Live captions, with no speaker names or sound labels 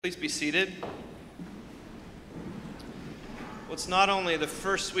Please be seated. Well, it's not only the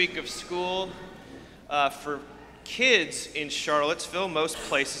first week of school for kids in Charlottesville, most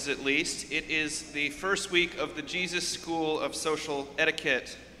places at least. It is the first week of the Jesus School of Social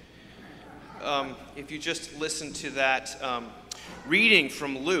Etiquette. If you just listen to that reading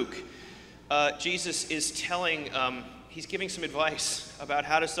from Luke, Jesus is he's giving some advice about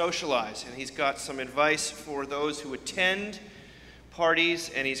how to socialize, and he's got some advice for those who attend parties,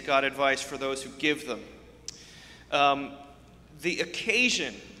 and he's got advice for those who give them. The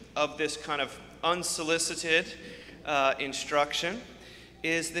occasion of this kind of unsolicited instruction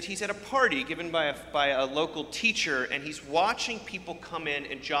is that he's at a party given by a local teacher, and he's watching people come in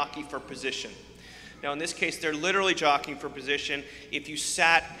and jockey for position. Now, in this case, they're literally jockeying for position. If you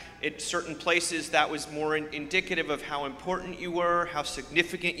sat at certain places, that was more indicative of how important you were, how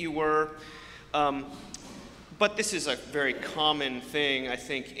significant you were. But this is a very common thing, I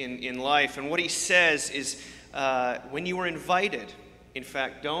think, in life. And what he says is, when you are invited, in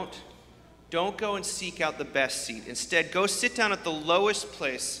fact, don't go and seek out the best seat. Instead, go sit down at the lowest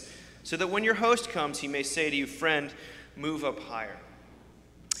place so that when your host comes, he may say to you, "Friend, move up higher."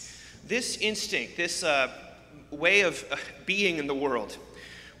 This instinct, this way of being in the world,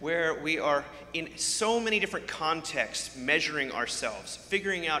 where we are in so many different contexts measuring ourselves,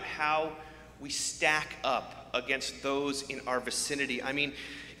 figuring out how we stack up against those in our vicinity. I mean,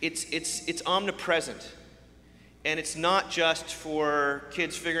 it's omnipresent. And it's not just for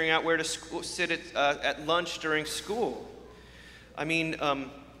kids figuring out where to sit at lunch during school. I mean,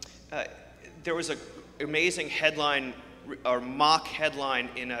 there was an amazing headline, or mock headline,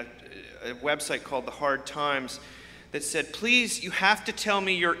 in a website called The Hard Times that said, "Please, you have to tell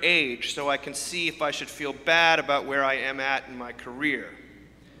me your age so I can see if I should feel bad about where I am at in my career."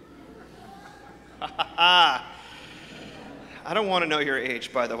 I don't want to know your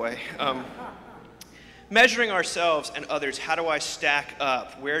age, by the way. Measuring ourselves and others, how do I stack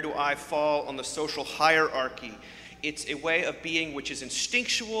up? Where do I fall on the social hierarchy? It's a way of being which is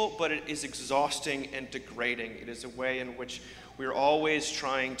instinctual, but it is exhausting and degrading. It is a way in which we're always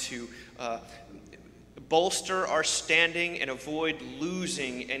trying to bolster our standing and avoid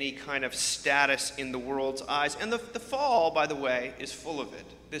losing any kind of status in the world's eyes. And the fall, by the way, is full of it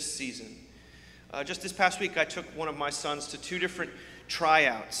this season. Just this past week, I took one of my sons to 2 different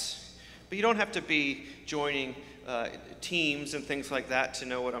tryouts. But you don't have to be joining teams and things like that to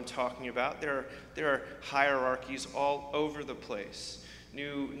know what I'm talking about. There are hierarchies all over the place.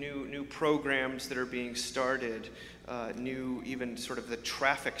 New programs that are being started. New even sort of the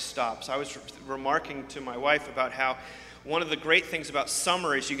traffic stops. I was remarking to my wife about how one of the great things about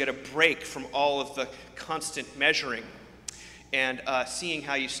summer is you get a break from all of the constant measuring and seeing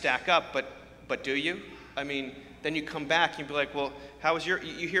how you stack up. But do you? I mean, then you come back and you be like, well, how was you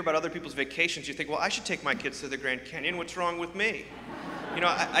hear about other people's vacations, you think, well, I should take my kids to the Grand Canyon. What's wrong with me? You know,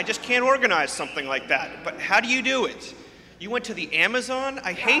 I just can't organize something like that. But how do you do it? You went to the Amazon?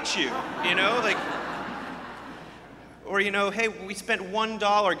 I hate you, you know, like, or, you know, hey, we spent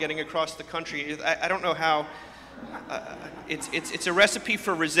 $1 getting across the country. I don't know how, it's a recipe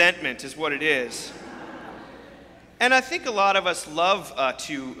for resentment is what it is. And I think a lot of us love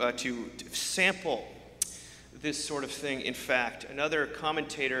to sample this sort of thing. In fact, another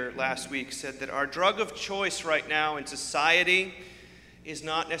commentator last week said that our drug of choice right now in society is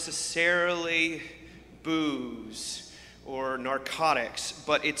not necessarily booze or narcotics,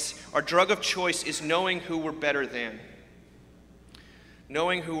 but our drug of choice is knowing who we're better than.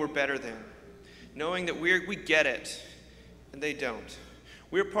 Knowing who we're better than. Knowing that we get it and they don't.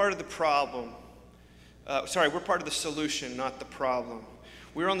 We're part of the problem. We're part of the solution, not the problem.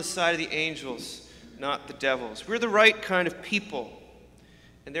 We're on the side of the angels, not the devils. We're the right kind of people,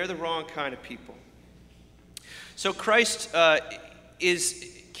 and they're the wrong kind of people. So Christ is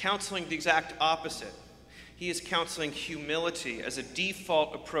counseling the exact opposite. He is counseling humility as a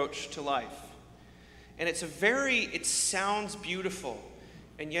default approach to life. And it sounds beautiful,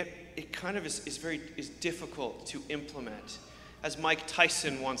 and yet it kind of is difficult to implement. As Mike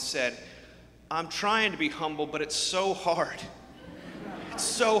Tyson once said, "I'm trying to be humble, but it's so hard. It's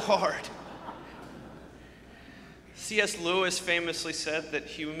so hard." C.S. Lewis famously said that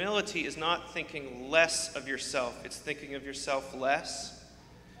humility is not thinking less of yourself, it's thinking of yourself less.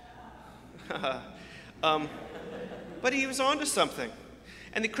 But he was onto something.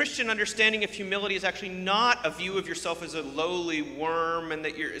 And the Christian understanding of humility is actually not a view of yourself as a lowly worm and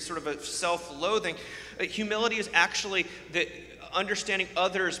that you're sort of a self-loathing. Humility is actually the understanding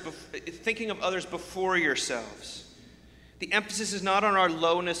others, thinking of others before yourselves. The emphasis is not on our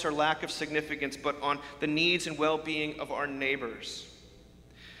lowness or lack of significance, but on the needs and well-being of our neighbors.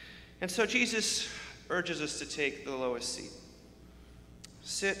 And so Jesus urges us to take the lowest seat.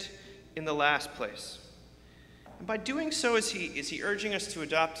 Sit in the last place. And by doing so, is he urging us to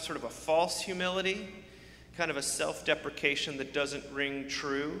adopt sort of a false humility, kind of a self-deprecation that doesn't ring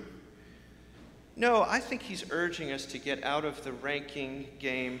true? No, I think he's urging us to get out of the ranking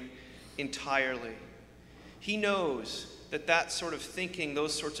game entirely. He knows that sort of thinking,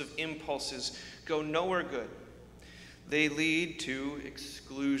 those sorts of impulses go nowhere good. They lead to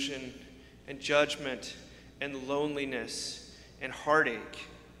exclusion and judgment and loneliness and heartache.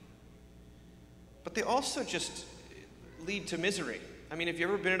 But they also just lead to misery. I mean, have you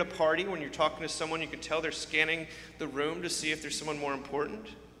ever been at a party when you're talking to someone, you can tell they're scanning the room to see if there's someone more important?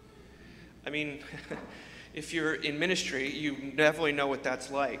 I mean, if you're in ministry, you definitely know what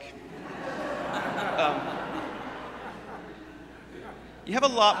that's like. You have a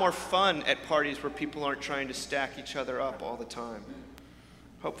lot more fun at parties where people aren't trying to stack each other up all the time.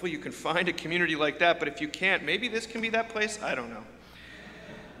 Hopefully you can find a community like that, but if you can't, maybe this can be that place. I don't know.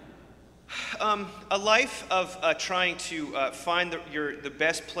 A life of trying to find the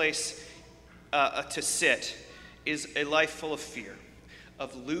best place to sit is a life full of fear,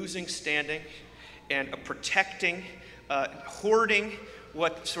 of losing standing and protecting, hoarding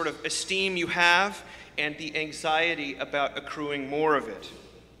what sort of esteem you have, and the anxiety about accruing more of it.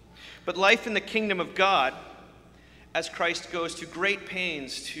 But life in the kingdom of God, as Christ goes to great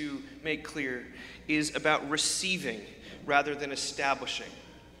pains to make clear, is about receiving rather than establishing,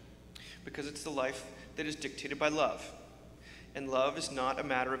 because it's the life that is dictated by love. And love is not a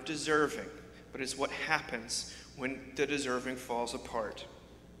matter of deserving, but is what happens when the deserving falls apart.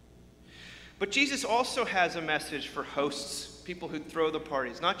 But Jesus also has a message for hosts, people who throw the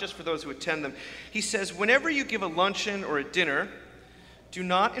parties, not just for those who attend them. He says, whenever you give a luncheon or a dinner, do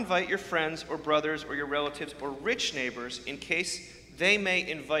not invite your friends or brothers or your relatives or rich neighbors in case they may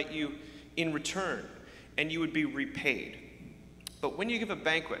invite you in return, and you would be repaid. But when you give a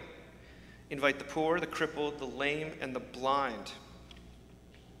banquet, invite the poor, the crippled, the lame, and the blind.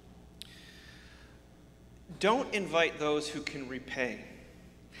 Don't invite those who can repay.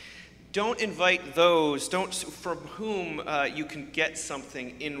 Don't invite those from whom you can get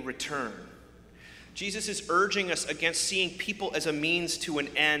something in return. Jesus is urging us against seeing people as a means to an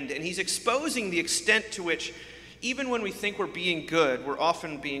end, and he's exposing the extent to which, even when we think we're being good, we're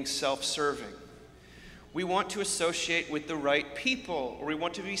often being self-serving. We want to associate with the right people, or we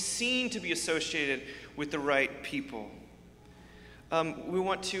want to be seen to be associated with the right people. We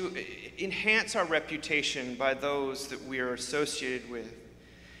want to enhance our reputation by those that we are associated with.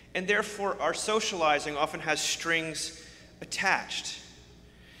 And therefore, our socializing often has strings attached.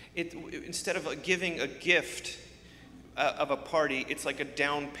 Instead of giving a gift of a party, it's like a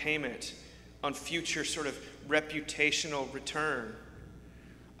down payment on future sort of reputational return.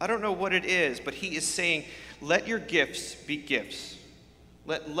 I don't know what it is, but he is saying, let your gifts be gifts.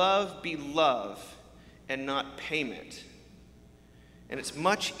 Let love be love and not payment. And it's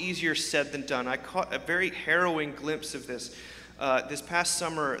much easier said than done. I caught a very harrowing glimpse of this. This past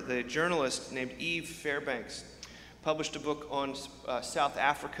summer, the journalist named Eve Fairbanks published a book on South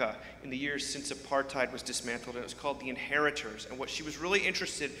Africa in the years since apartheid was dismantled, and it was called The Inheritors. And what she was really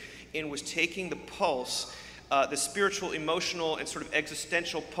interested in was taking the pulse, the spiritual, emotional, and sort of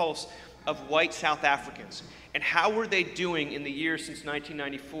existential pulse of white South Africans. And how were they doing in the years since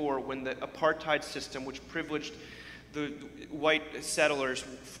 1994 when the apartheid system, which privileged the white settlers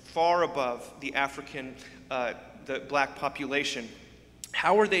far above the African the black population.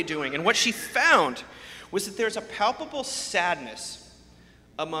 How are they doing? And what she found was that there's a palpable sadness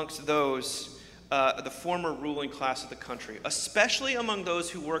amongst those, the former ruling class of the country, especially among those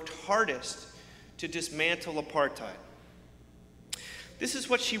who worked hardest to dismantle apartheid. This is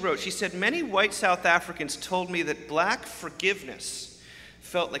what she wrote. She said, many white South Africans told me that black forgiveness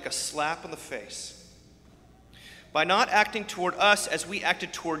felt like a slap in the face. By not acting toward us as we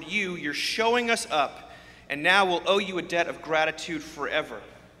acted toward you, you're showing us up, and now we'll owe you a debt of gratitude forever.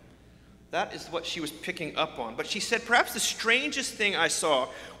 That is what she was picking up on. But she said, perhaps the strangest thing I saw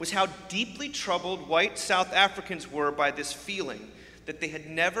was how deeply troubled white South Africans were by this feeling that they had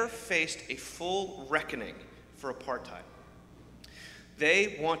never faced a full reckoning for apartheid.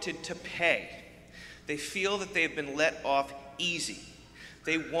 They wanted to pay. They feel that they have been let off easy.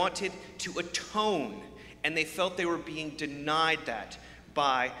 They wanted to atone, and they felt they were being denied that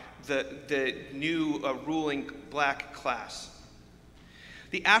by the new ruling black class.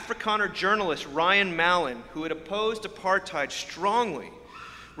 The Afrikaner journalist Ryan Mallon, who had opposed apartheid strongly,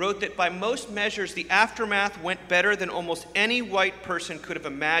 wrote that by most measures the aftermath went better than almost any white person could have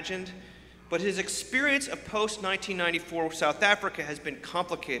imagined, but his experience of post-1994 South Africa has been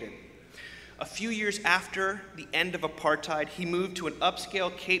complicated. A few years after the end of apartheid, he moved to an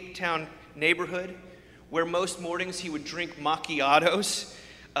upscale Cape Town neighborhood where most mornings he would drink macchiatos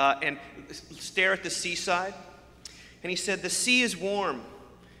and stare at the seaside. And he said, "The sea is warm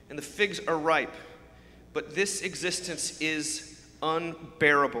and the figs are ripe, but this existence is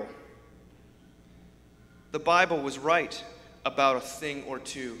unbearable." The Bible was right about a thing or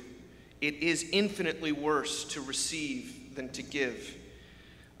two. It is infinitely worse to receive than to give,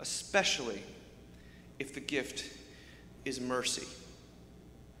 especially if the gift is mercy.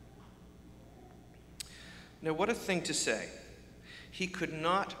 Now, what a thing to say. He could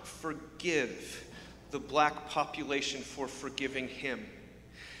not forgive the black population for forgiving him.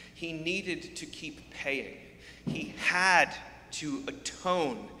 He needed to keep paying. He had to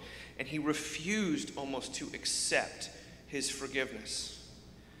atone, and he refused almost to accept his forgiveness.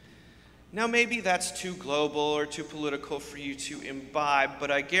 Now, maybe that's too global or too political for you to imbibe,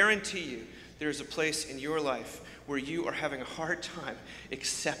 but I guarantee you there's a place in your life where you are having a hard time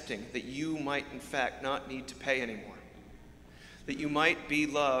accepting that you might, in fact, not need to pay anymore, that you might be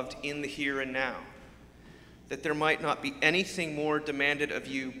loved in the here and now, that there might not be anything more demanded of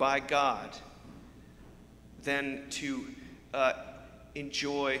you by God than to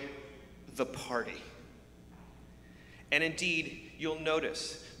enjoy the party. And indeed, you'll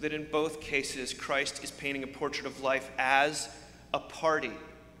notice that in both cases, Christ is painting a portrait of life as a party.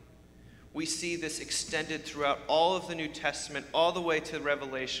 We see this extended throughout all of the New Testament, all the way to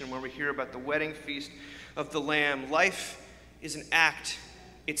Revelation, where we hear about the wedding feast of the Lamb. Life is an act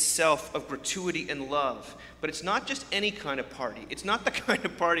itself of gratuity and love. But it's not just any kind of party. It's not the kind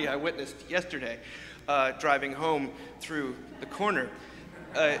of party I witnessed yesterday driving home through the corner.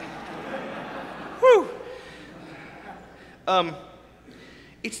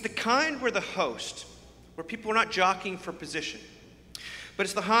 It's the kind where the host, where people are not jockeying for position, but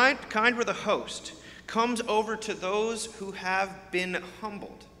it's the kind where the host comes over to those who have been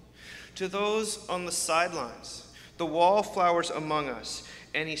humbled, to those on the sidelines, the wallflowers among us,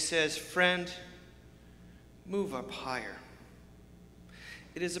 and he says, "Friend, move up higher."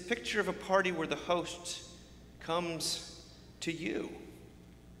 It is a picture of a party where the host comes to you.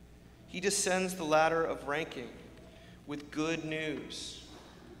 He descends the ladder of ranking with good news.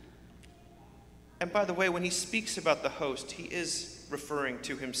 And by the way, when he speaks about the host, he is referring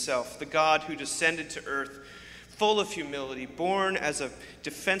to himself, the God who descended to earth full of humility, born as a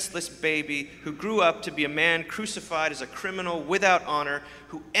defenseless baby, who grew up to be a man crucified as a criminal without honor,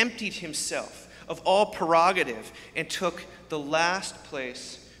 who emptied himself of all prerogative and took the last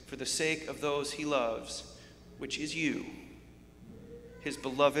place for the sake of those he loves, which is you, his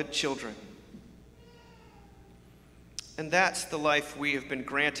beloved children. And that's the life we have been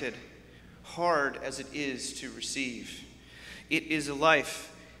granted, hard as it is to receive. It is a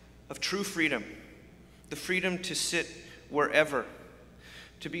life of true freedom, the freedom to sit wherever,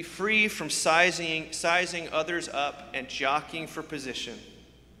 to be free from sizing others up and jockeying for position,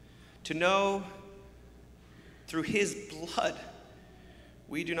 to know through his blood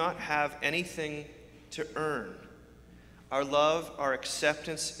we do not have anything to earn. Our love, our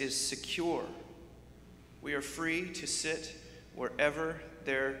acceptance is secure. We are free to sit wherever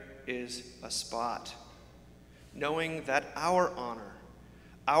there is a spot, knowing that our honor,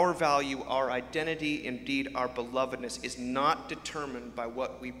 our value, our identity, indeed our belovedness, is not determined by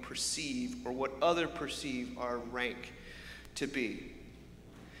what we perceive or what others perceive our rank to be.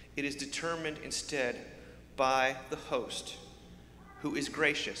 It is determined instead by the host, who is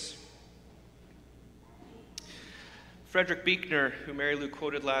gracious. Frederick Buechner, who Mary Lou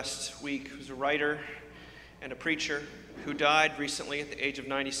quoted last week, was a writer and a preacher who died recently at the age of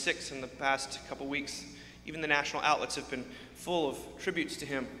 96 in the past couple weeks. Even the national outlets have been full of tributes to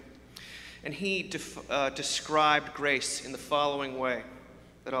him. And he described grace in the following way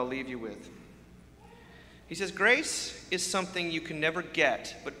that I'll leave you with. He says, "Grace is something you can never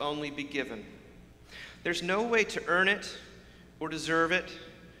get, but only be given. There's no way to earn it or deserve it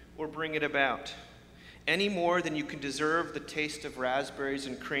or bring it about, any more than you can deserve the taste of raspberries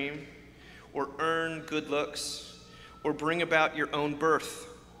and cream, or earn good looks, or bring about your own birth.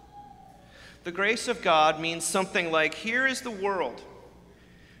 The grace of God means something like, here is the world.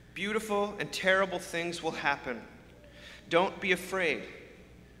 Beautiful and terrible things will happen. Don't be afraid.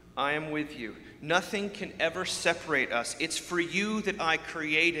 I am with you. Nothing can ever separate us. It's for you that I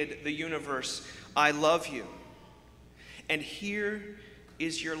created the universe. I love you. And here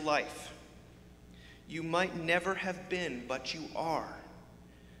is your life. You might never have been, but you are,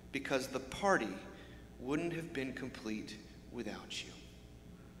 because the party wouldn't have been complete without you."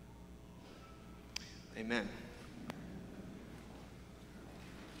 Amen.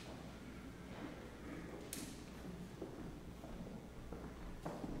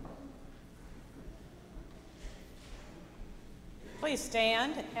 Please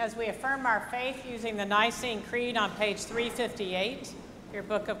stand as we affirm our faith using the Nicene Creed on page 358, your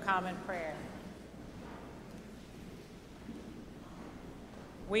Book of Common Prayer.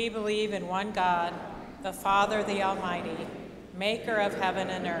 We believe in one God, the Father, the Almighty, maker of heaven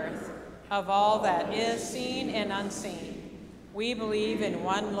and earth, of all that is seen and unseen. We believe in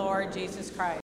one Lord Jesus Christ,